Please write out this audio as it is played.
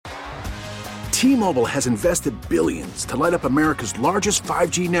T-Mobile has invested billions to light up America's largest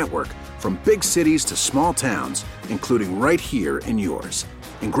 5G network, from big cities to small towns, including right here in yours.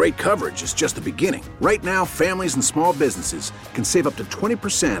 And great coverage is just the beginning. Right now, families and small businesses can save up to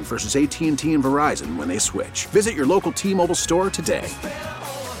 20% versus AT&T and Verizon when they switch. Visit your local T-Mobile store today.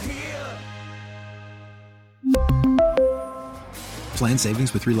 Plan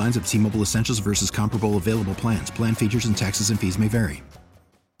savings with 3 lines of T-Mobile Essentials versus comparable available plans. Plan features and taxes and fees may vary.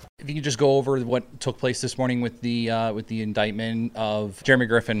 If you could just go over what took place this morning with the indictment of Jeremy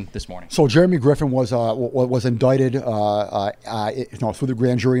Griffin this morning. So Jeremy Griffin was indicted through the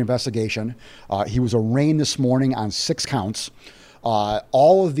grand jury investigation. He was arraigned this morning on 6 counts.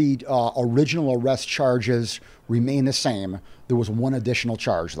 All of the original arrest charges remain the same. There was one additional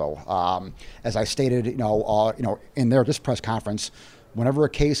charge, though. As I stated, in this press conference, whenever a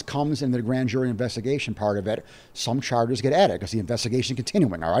case comes into the grand jury investigation part of it, some charges get added because the investigation is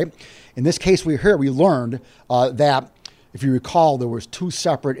continuing, all right? In this case we learned that, if you recall, there was 2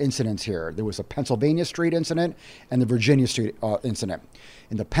 separate incidents here. There was a Pennsylvania Street incident and the Virginia Street incident.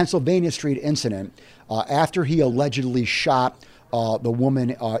 In the Pennsylvania Street incident, after he allegedly shot the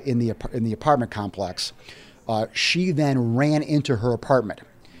woman in the apartment complex, she then ran into her apartment.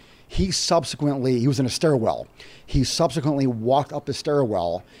 He was in a stairwell. He subsequently walked up the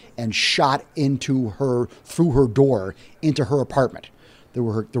stairwell and shot through her door into her apartment. There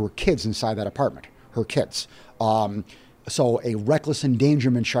were kids inside that apartment, her kids. So a reckless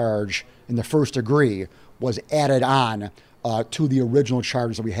endangerment charge in the first degree was added on to the original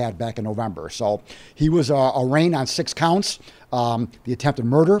charges that we had back in November. So he was arraigned on 6 counts: the attempted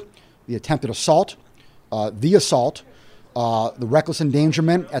murder, the attempted assault, the assault, the reckless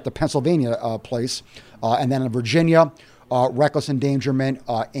endangerment at the Pennsylvania place, and then in Virginia, reckless endangerment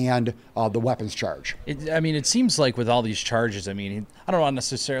and the weapons charge. It seems like with all these charges, I don't want to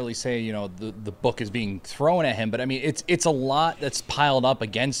necessarily say, the book is being thrown at him, but it's a lot that's piled up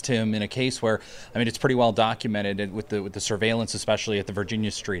against him in a case where, it's pretty well documented with the surveillance, especially at the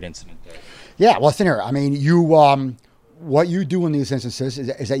Virginia Street incident. Yeah, well, listen here. What you do in these instances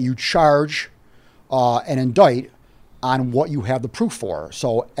is that you charge and indict on what you have the proof for.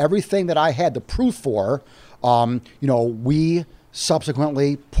 So everything that I had the proof for, we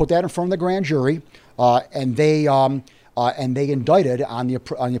subsequently put that in front of the grand jury, and they indicted on the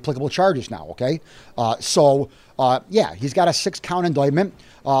applicable charges now. Okay, he's got a 6-count indictment.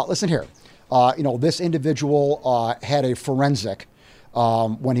 Listen here, this individual had a forensic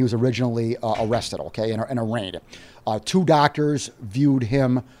when he was originally arrested. Okay, and arraigned. 2 doctors viewed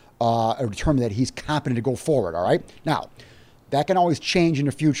him. Determined that he's competent to go forward. All right. Now, that can always change in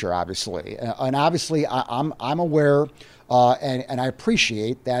the future, obviously, and obviously, I'm aware, and I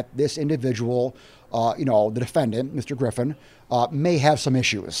appreciate that this individual, the defendant, Mr. Griffin, may have some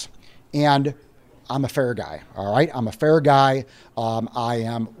issues, and I'm a fair guy. All right. I'm a fair guy.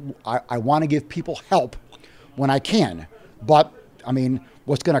 I want to give people help when I can, but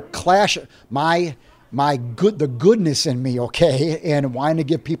what's going to clash the goodness in me, okay, and wanting to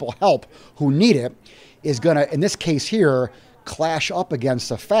give people help who need it is going to, in this case here, clash up against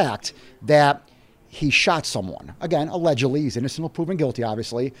the fact that he shot someone. Again, allegedly, he's innocent until proven guilty,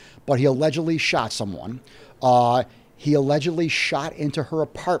 obviously, but he allegedly shot someone. He allegedly shot into her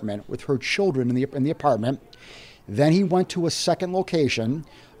apartment with her children in the apartment. Then he went to a second location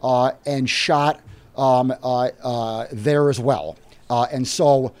and shot there as well. And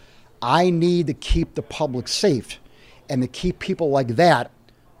so I need to keep the public safe and to keep people like that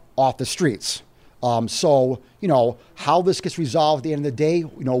off the streets. How this gets resolved at the end of the day,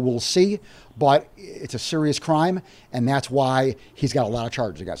 we'll see. But it's a serious crime, and that's why he's got a lot of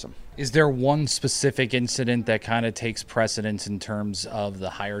charges against him. Is there one specific incident that kind of takes precedence in terms of the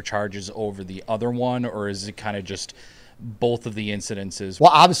higher charges over the other one, or is it kind of just both of the incidences?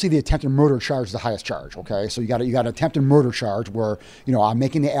 Well, obviously the attempted murder charge is the highest charge. Okay, so you got an attempted murder charge where I'm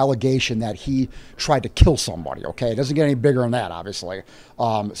making the allegation that he tried to kill somebody. Okay, it doesn't get any bigger than that, obviously. We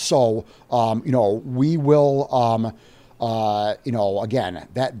will. Again,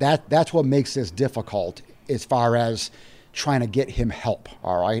 that's what makes this difficult as far as trying to get him help.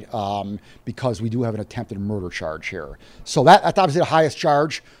 All right, because we do have an attempted murder charge here. So that's obviously the highest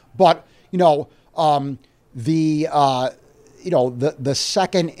charge, but the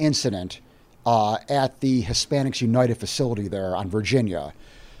second incident at the Hispanics United facility there on Virginia,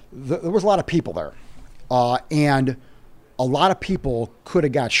 there was a lot of people there, and a lot of people could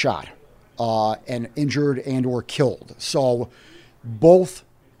have got shot and injured and or killed. So both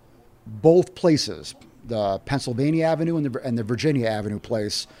places, the Pennsylvania Avenue and the Virginia Avenue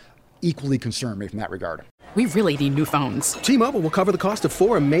place, equally concern me from that regard. We really need new phones. T-Mobile will cover the cost of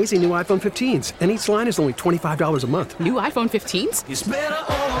 4 amazing new iPhone 15s, and each line is only $25 a month. New iPhone 15s? It's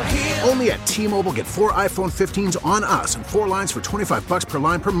better over here. Only at T-Mobile, get 4 iPhone 15s on us and 4 lines for $25 per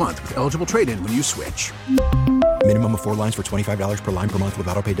line per month with eligible trade-in when you switch. Minimum of 4 lines for $25 per line per month with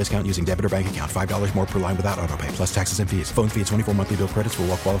autopay discount using debit or bank account. $5 more per line without autopay, plus taxes and fees. Phone fee at 24 monthly bill credits for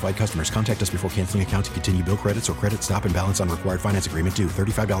well-qualified customers. Contact us before canceling account to continue bill credits or credit stop and balance on required finance agreement due.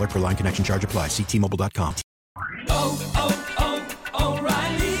 $35 per line connection charge applies. See T-Mobile.com.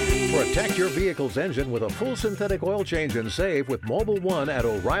 O'Reilly. Protect your vehicle's engine with a full synthetic oil change and save with Mobil 1 at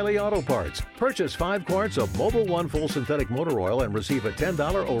O'Reilly Auto Parts. Purchase 5 quarts of Mobil 1 full synthetic motor oil and receive a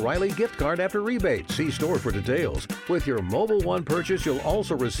 $10 O'Reilly gift card after rebate. See store for details. With your Mobil 1 purchase, you'll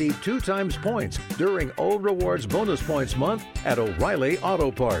also receive 2 times points during O Rewards Bonus Points Month at O'Reilly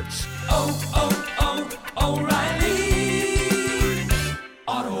Auto Parts. O'Reilly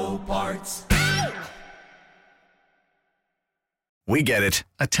Auto Parts. We get it.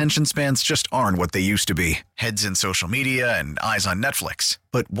 Attention spans just aren't what they used to be. Heads in social media and eyes on Netflix.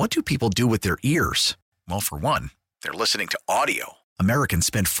 But what do people do with their ears? Well, for one, they're listening to audio. Americans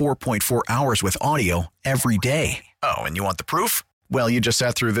spend 4.4 hours with audio every day. Oh, and you want the proof? Well, you just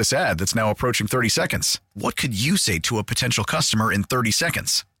sat through this ad that's now approaching 30 seconds. What could you say to a potential customer in 30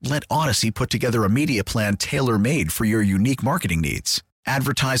 seconds? Let Odyssey put together a media plan tailor-made for your unique marketing needs.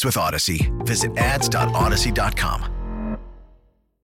 Advertise with Odyssey. Visit ads.odyssey.com.